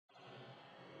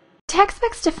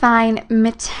Textbooks define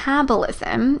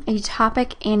metabolism, a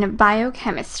topic in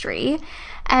biochemistry,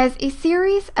 as a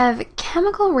series of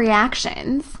chemical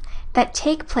reactions that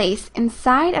take place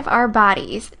inside of our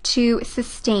bodies to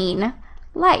sustain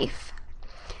life.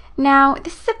 Now,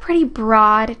 this is a pretty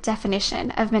broad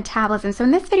definition of metabolism, so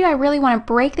in this video I really want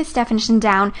to break this definition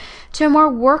down to a more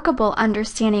workable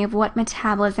understanding of what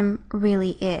metabolism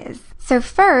really is. So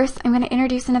first, I'm going to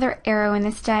introduce another arrow in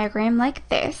this diagram like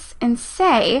this and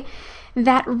say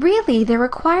that really the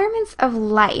requirements of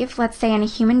life, let's say in a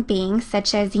human being,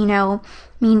 such as,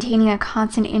 maintaining a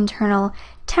constant internal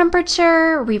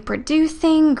temperature,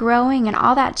 reproducing, growing, and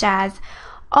all that jazz,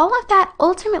 all of that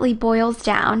ultimately boils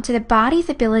down to the body's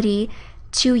ability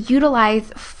to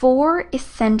utilize 4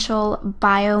 essential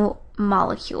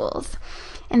biomolecules.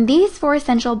 And these 4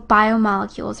 essential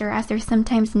biomolecules, or as they're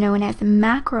sometimes known as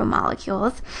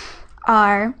macromolecules,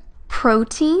 are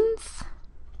proteins,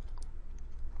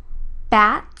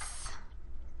 fats,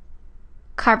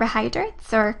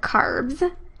 carbohydrates or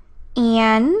carbs,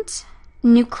 and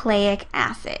nucleic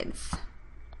acids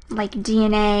like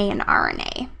DNA and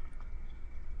RNA.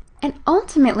 And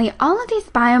ultimately, all of these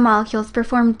biomolecules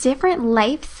perform different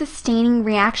life-sustaining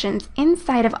reactions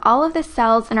inside of all of the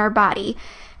cells in our body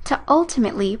to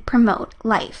ultimately promote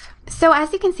life. So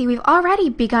as you can see, we've already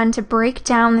begun to break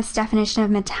down this definition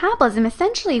of metabolism.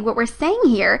 Essentially, what we're saying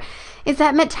here is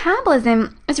that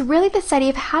metabolism is really the study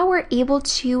of how we're able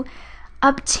to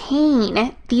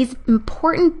obtain these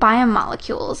important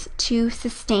biomolecules to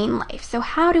sustain life. So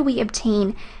how do we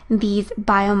obtain these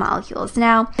biomolecules?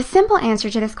 Now, the simple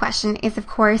answer to this question is, of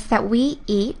course, that we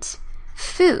eat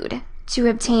food to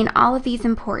obtain all of these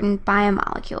important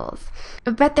biomolecules.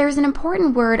 But there's an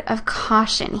important word of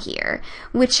caution here,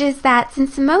 which is that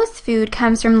since most food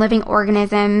comes from living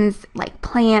organisms like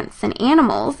plants and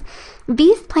animals,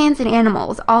 these plants and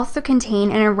animals also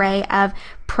contain an array of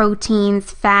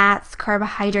proteins, fats,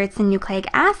 carbohydrates, and nucleic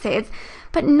acids,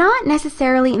 but not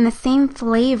necessarily in the same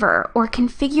flavor or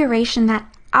configuration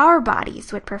that our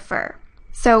bodies would prefer.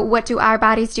 So what do our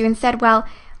bodies do instead? Well,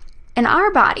 in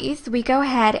our bodies, we go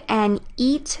ahead and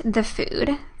eat the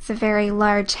food. It's a very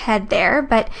large head there,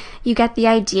 but you get the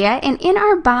idea. And in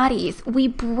our bodies, we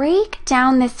break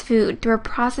down this food through a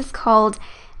process called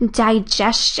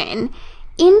digestion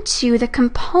into the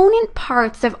component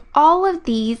parts of all of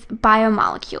these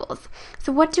biomolecules.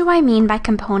 So what do I mean by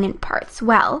component parts?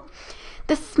 Well,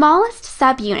 the smallest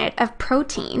subunit of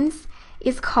proteins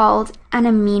is called an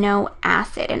amino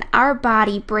acid, and our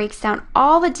body breaks down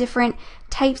all the different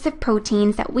types of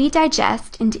proteins that we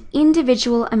digest into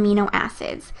individual amino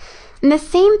acids. And the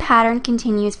same pattern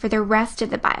continues for the rest of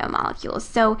the biomolecules.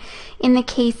 So in the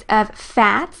case of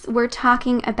fats, we're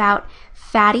talking about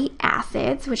fatty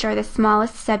acids, which are the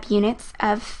smallest subunits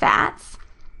of fats.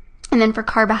 And then for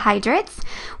carbohydrates,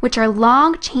 which are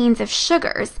long chains of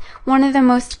sugars, one of the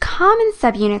most common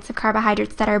subunits of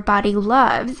carbohydrates that our body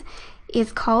loves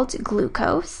is called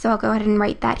glucose. So I'll go ahead and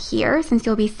write that here since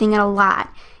you'll be seeing it a lot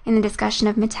in the discussion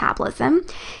of metabolism.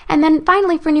 And then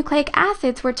finally, for nucleic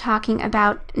acids, we're talking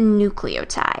about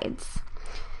nucleotides.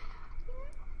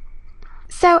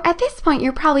 So at this point,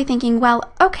 you're probably thinking,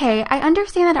 well, okay, I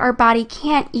understand that our body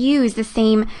can't use the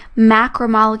same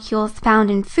macromolecules found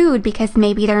in food because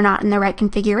maybe they're not in the right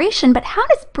configuration, but how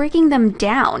does breaking them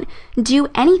down do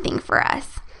anything for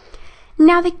us?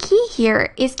 Now, the key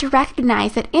here is to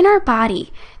recognize that in our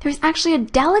body, there's actually a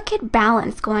delicate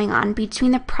balance going on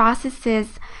between the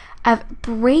processes of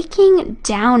breaking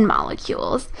down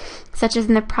molecules, such as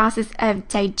in the process of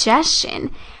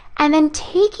digestion, and then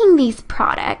taking these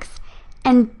products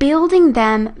and building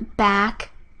them back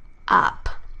up.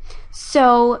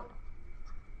 So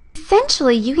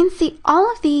essentially, you can see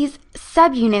all of these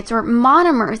subunits or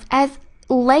monomers as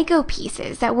Lego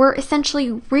pieces that we're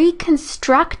essentially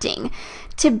reconstructing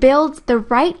to build the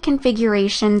right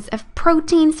configurations of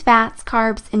proteins, fats,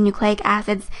 carbs, and nucleic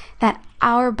acids that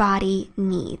our body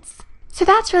needs. So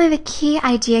that's really the key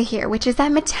idea here, which is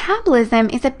that metabolism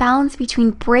is a balance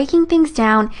between breaking things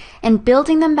down and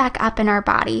building them back up in our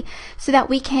body so that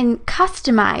we can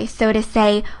customize, so to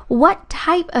say, what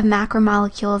type of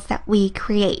macromolecules that we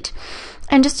create.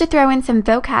 And just to throw in some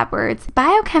vocab words,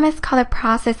 biochemists call the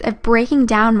process of breaking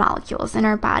down molecules in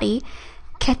our body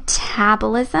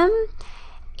catabolism,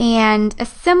 and a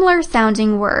similar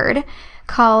sounding word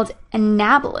called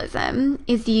anabolism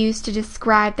is used to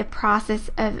describe the process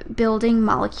of building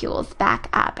molecules back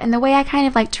up. And the way I kind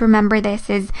of like to remember this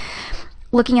is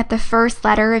looking at the first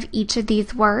letter of each of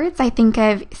these words. I think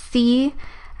of C,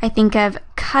 I think of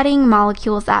cutting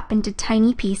molecules up into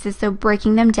tiny pieces, so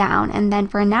breaking them down. And then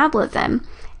for anabolism,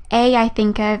 A I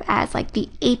think of as like the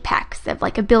apex of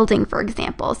like a building, for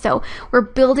example. So we're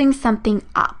building something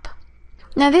up.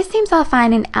 Now this seems all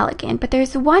fine and elegant, but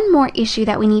there's one more issue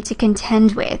that we need to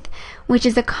contend with, which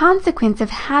is a consequence of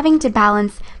having to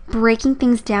balance breaking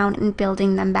things down and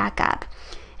building them back up.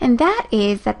 And that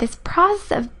is that this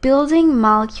process of building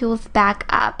molecules back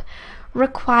up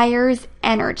requires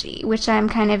energy, which I'm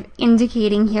kind of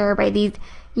indicating here by these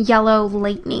yellow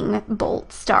lightning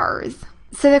bolt stars.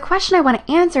 So the question I want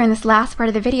to answer in this last part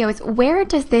of the video is, where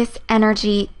does this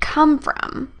energy come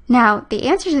from? Now, the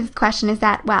answer to this question is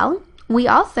that, well, we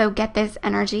also get this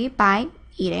energy by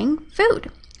eating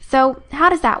food. So how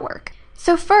does that work?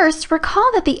 So first,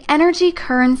 recall that the energy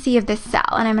currency of the cell,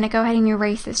 and I'm going to go ahead and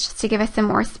erase this just to give us some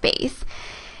more space.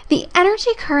 The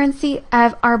energy currency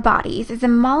of our bodies is a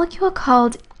molecule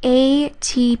called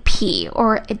ATP,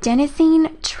 or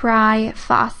adenosine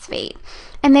triphosphate.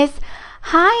 And this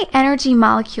high energy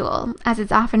molecule, as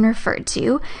it's often referred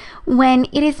to, when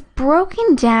it is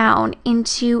broken down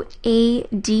into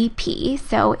ADP,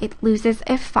 so it loses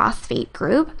a phosphate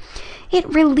group, it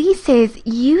releases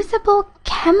usable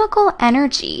chemical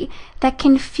energy that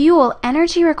can fuel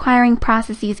energy requiring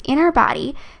processes in our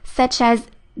body, such as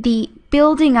the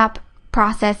building up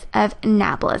process of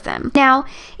anabolism. Now,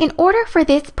 in order for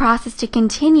this process to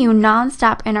continue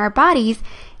nonstop in our bodies,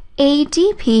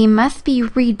 ADP must be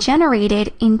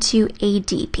regenerated into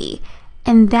ADP.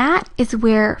 And that is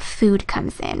where food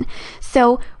comes in.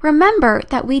 So remember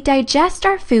that we digest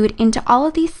our food into all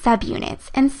of these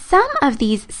subunits, and some of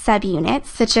these subunits,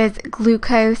 such as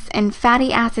glucose and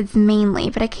fatty acids mainly,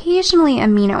 but occasionally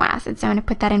amino acids, so I'm going to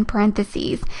put that in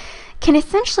parentheses, can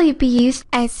essentially be used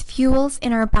as fuels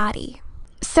in our body.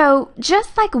 So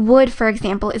just like wood, for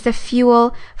example, is a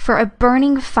fuel for a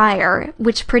burning fire,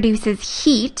 which produces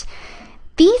heat,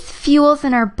 these fuels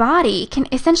in our body can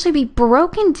essentially be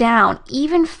broken down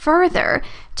even further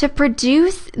to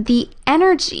produce the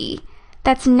energy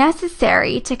that's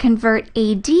necessary to convert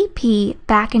ADP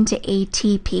back into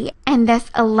ATP, and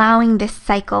thus allowing this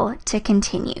cycle to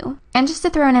continue. And just to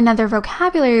throw in another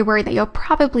vocabulary word that you'll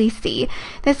probably see,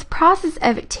 this process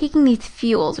of taking these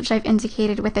fuels, which I've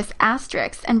indicated with this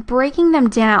asterisk, and breaking them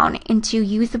down into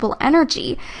usable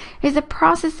energy is a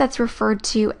process that's referred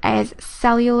to as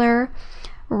cellular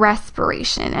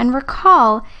respiration. And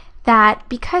recall that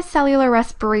because cellular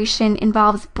respiration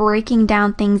involves breaking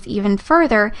down things even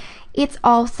further, it's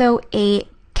also a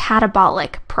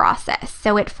catabolic process.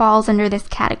 So it falls under this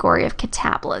category of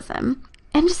catabolism.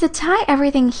 And just to tie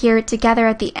everything here together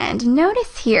at the end,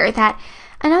 notice here that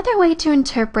another way to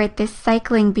interpret this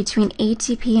cycling between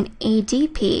ATP and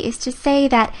ADP is to say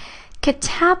that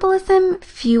catabolism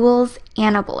fuels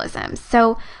anabolism.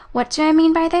 So what do I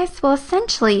mean by this? Well,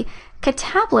 essentially,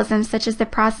 catabolism, such as the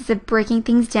process of breaking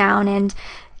things down and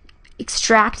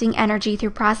extracting energy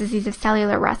through processes of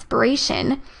cellular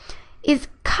respiration, is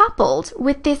coupled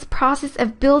with this process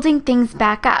of building things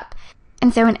back up.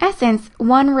 And so in essence,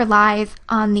 one relies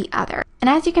on the other. And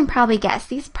as you can probably guess,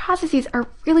 these processes are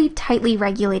really tightly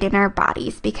regulated in our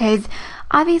bodies, because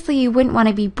obviously you wouldn't want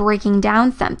to be breaking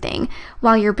down something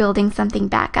while you're building something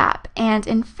back up. And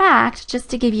in fact, just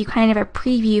to give you kind of a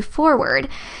preview forward,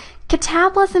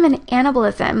 catabolism and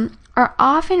anabolism are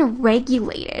often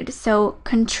regulated, so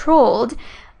controlled,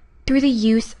 through the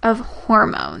use of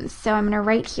hormones. So I'm going to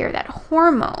write here that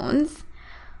hormones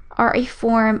are a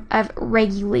form of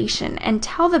regulation and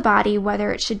tell the body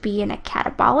whether it should be in a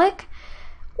catabolic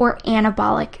or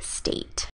anabolic state.